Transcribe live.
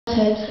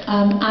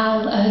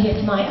Al earlier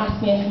tonight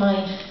asked me if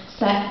my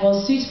set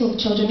was suitable for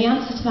children. The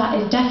answer to that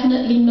is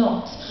definitely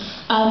not.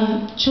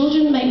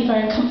 Children make me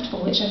very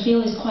uncomfortable, which I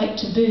feel is quite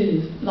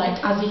taboo,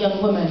 like as a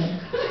young woman.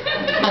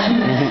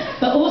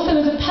 But also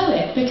as a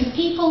poet, because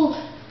people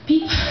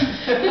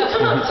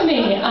come up to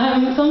me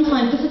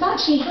sometimes, this has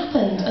actually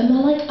happened, and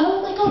they're like,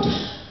 oh my god,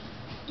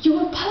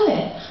 you're a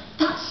poet.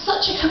 That's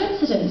such a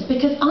coincidence,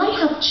 because I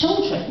have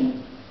children.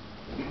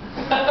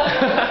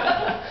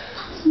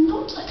 That's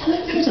not a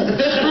coincidence.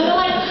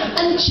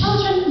 And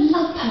children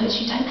love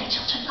poetry, don't they?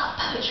 Children love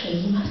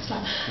poetry, you must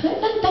love. No,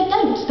 they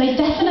don't. They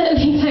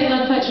definitely don't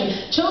love poetry.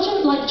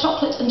 Children like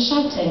chocolate and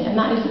shouting, and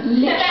that is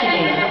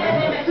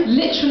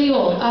literally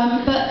all.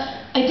 But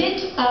I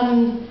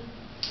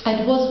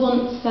was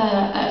once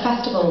at a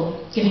festival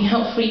giving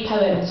out free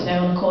poems, you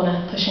know, on a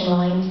corner, pushing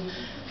lines.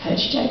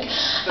 Poetry joke.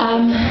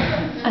 And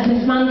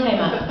this man came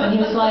up and he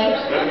was like,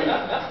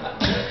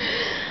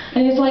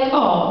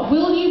 oh,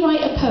 will you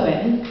write a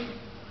poem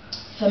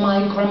for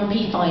my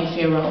grumpy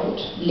 5-year-old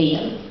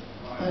Liam?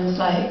 I was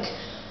like,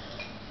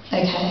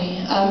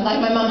 okay.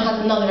 Like my mum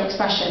has another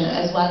expression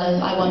as well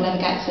as I won't never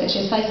get, which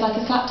is face like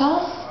a slapped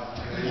arse.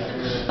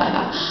 Like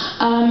that.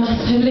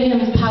 So Liam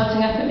was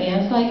pouting up at me.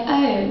 I was like,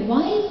 oh,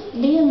 why is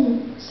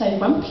Liam so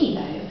grumpy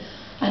though?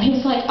 And he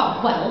was like,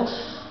 oh, well,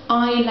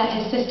 I let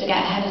his sister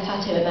get a henna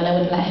tattoo and then I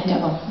wouldn't let him get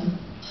one. I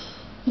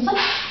was like,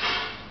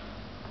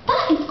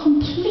 that is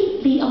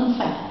completely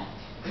unfair.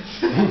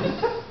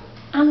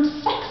 And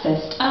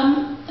sexist.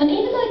 And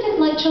even though I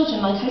didn't like children,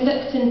 like I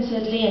looked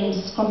into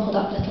Liam's crumpled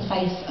up little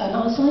face and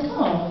I was like,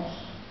 oh.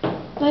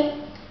 Like,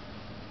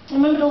 I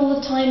remembered all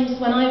the times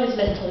when I was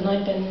little and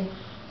I'd been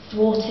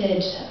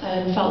thwarted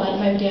and felt like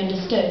nobody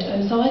understood.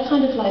 And so I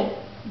kind of like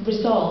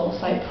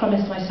resolved, like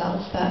promised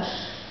myself that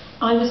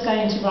I was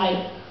going to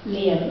write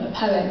Liam a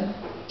poem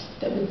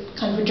that would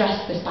kind of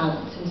redress this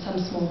balance in some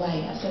small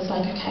way. So I was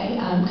like, okay,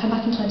 come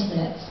back in 20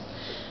 minutes,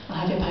 I'll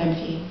have your poem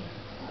for you.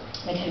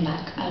 They came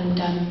back and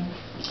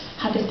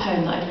had this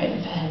poem that I'd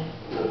written for him.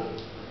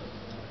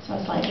 So I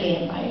was like,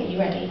 Liam, right, are you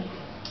ready?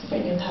 I've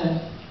written you a poem.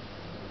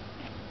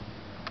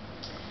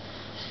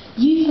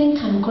 You think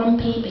I'm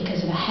grumpy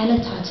because of a henna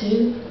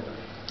tattoo,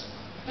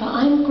 but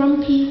I'm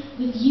grumpy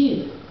with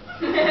you.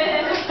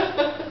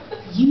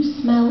 You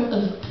smell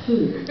of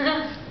poo.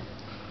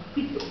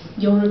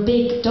 You're a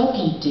big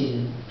doggy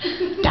do,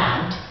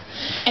 Dad.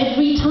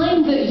 Every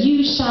time that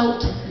you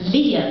shout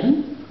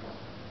Liam,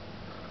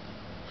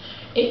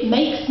 it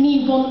makes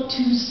me want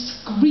to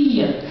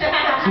scream.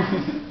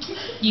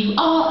 You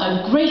are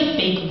a great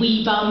big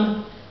wee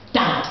bum,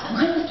 Dad. And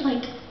I was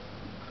like,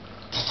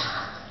 ta-da.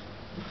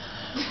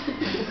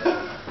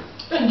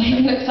 And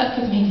he looks up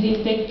at me with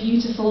these big,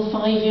 beautiful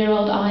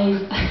 5-year-old eyes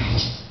and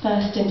just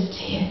burst into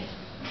tears.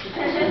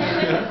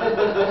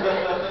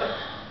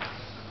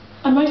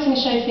 I'm writing a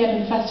show for the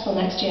Edinburgh Festival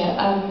next year.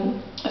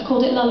 I've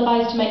called it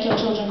Lullabies to Make Your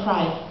Children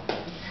Cry.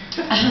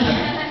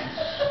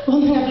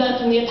 One thing I've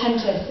learned from The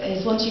Apprentice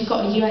is once you've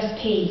got a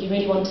USP, you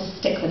really want to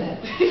stick with it.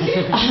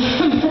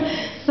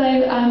 So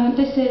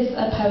this is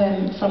a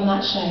poem from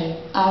that show.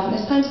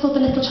 This poem's called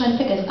The Little China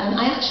Figures, and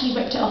I actually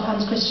ripped it off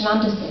Hans Christian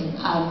Andersen,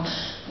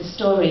 the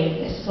story.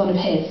 This is one of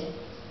his.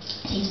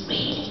 He's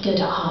really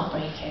good at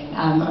heartbreaking,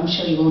 I'm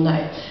sure you all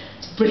know.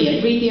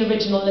 Brilliant. Read the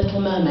original Little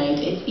Mermaid.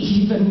 It's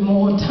even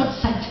more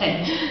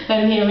upsetting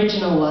than the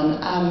original one.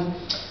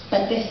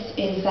 But this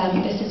is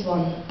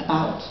one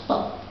about,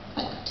 well,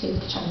 like 2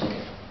 little China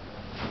figures.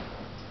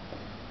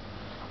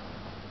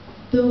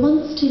 There were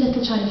once 2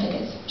 little China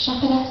figures,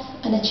 shepherdess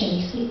and a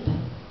chimney sweep.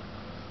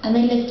 And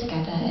they lived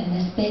together in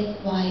this big,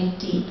 wide,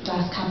 deep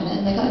glass cabinet,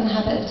 and they got in the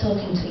habit of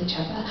talking to each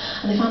other.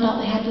 And they found out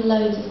they had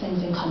loads of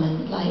things in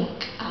common,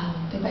 like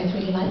they both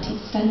really liked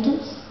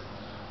EastEnders,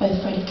 both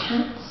afraid of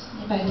cats.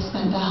 They both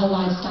spent their whole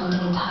lives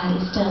standing entirely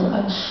still,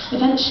 and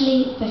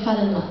eventually they fell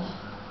in love.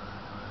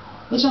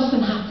 Which often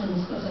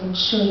happens, as I'm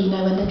sure you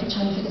know, when little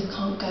China figures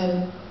can't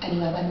go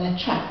anywhere when they're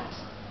trapped.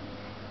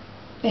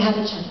 They had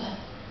each other.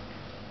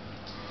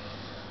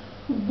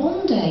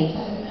 One day,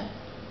 though,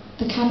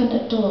 the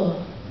cabinet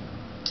door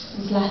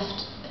was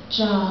left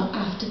ajar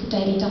after the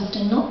daily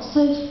dusting, not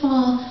so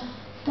far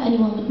that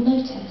anyone would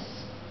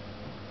notice.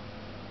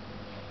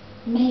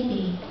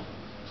 Maybe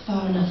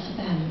far enough for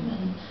them,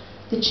 and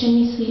the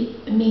chimney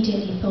sweep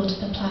immediately thought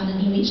of a plan,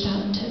 and he reached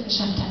out and took the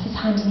shepherdess's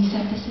hand and he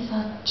said, "This is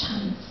our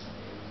chance.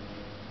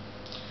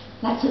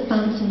 Let's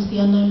advance into the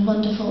unknown,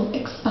 wonderful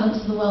expanse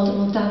of the world, and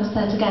we'll dance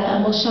there together,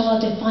 and we'll show our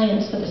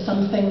defiance for the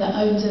something that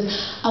owns us,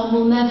 and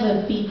we'll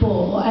never be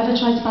bought or ever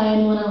try to buy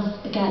anyone else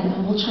again,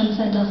 and we'll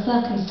transcend our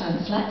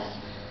circumstance. Let's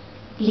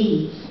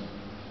leave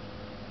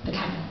the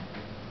cabin."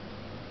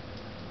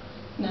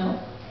 Now,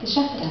 the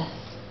shepherdess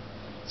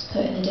was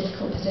put in a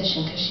difficult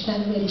position because she'd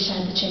never really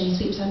shared the chimney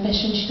sweep's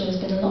ambition. She'd always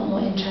been a lot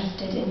more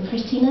interested in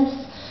prettiness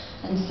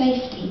and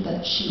safety,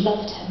 but she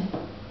loved him.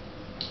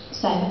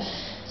 So,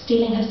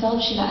 steeling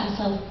herself, she let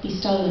herself be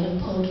stolen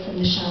and pulled from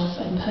the shelf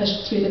and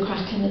pushed through the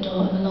crack in the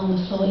door and along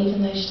the floor,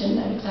 even though she didn't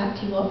know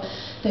exactly what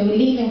they were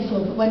leaving for.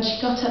 But when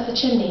she got up the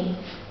chimney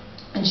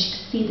and she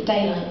could see the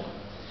daylight,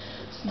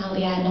 smell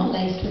the air not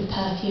laced with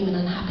perfume and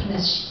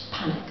unhappiness, she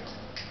panicked.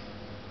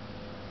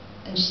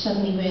 And she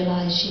suddenly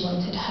realised she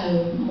wanted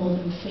home more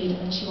than freedom,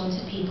 and she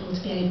wanted people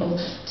to be able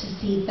to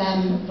see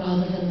them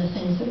rather than the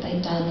things that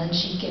they'd done, and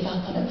she'd give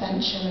up on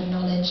adventure and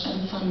knowledge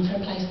and fun for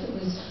a place that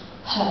was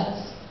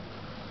hers.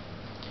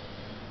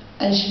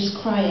 And she was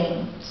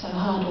crying so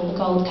hard all the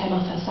gold came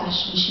off her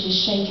sash, and she was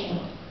shaking.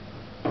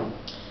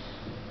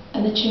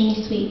 And the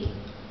chimney sweep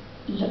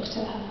looked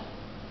at her.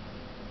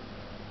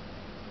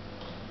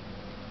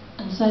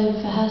 And so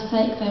for her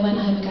sake they went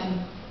home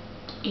again,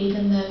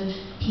 even though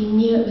he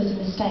knew it was a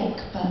mistake,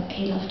 but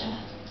he loved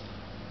her.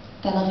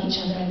 They love each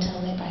other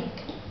until they break.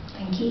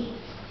 Thank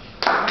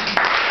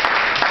you.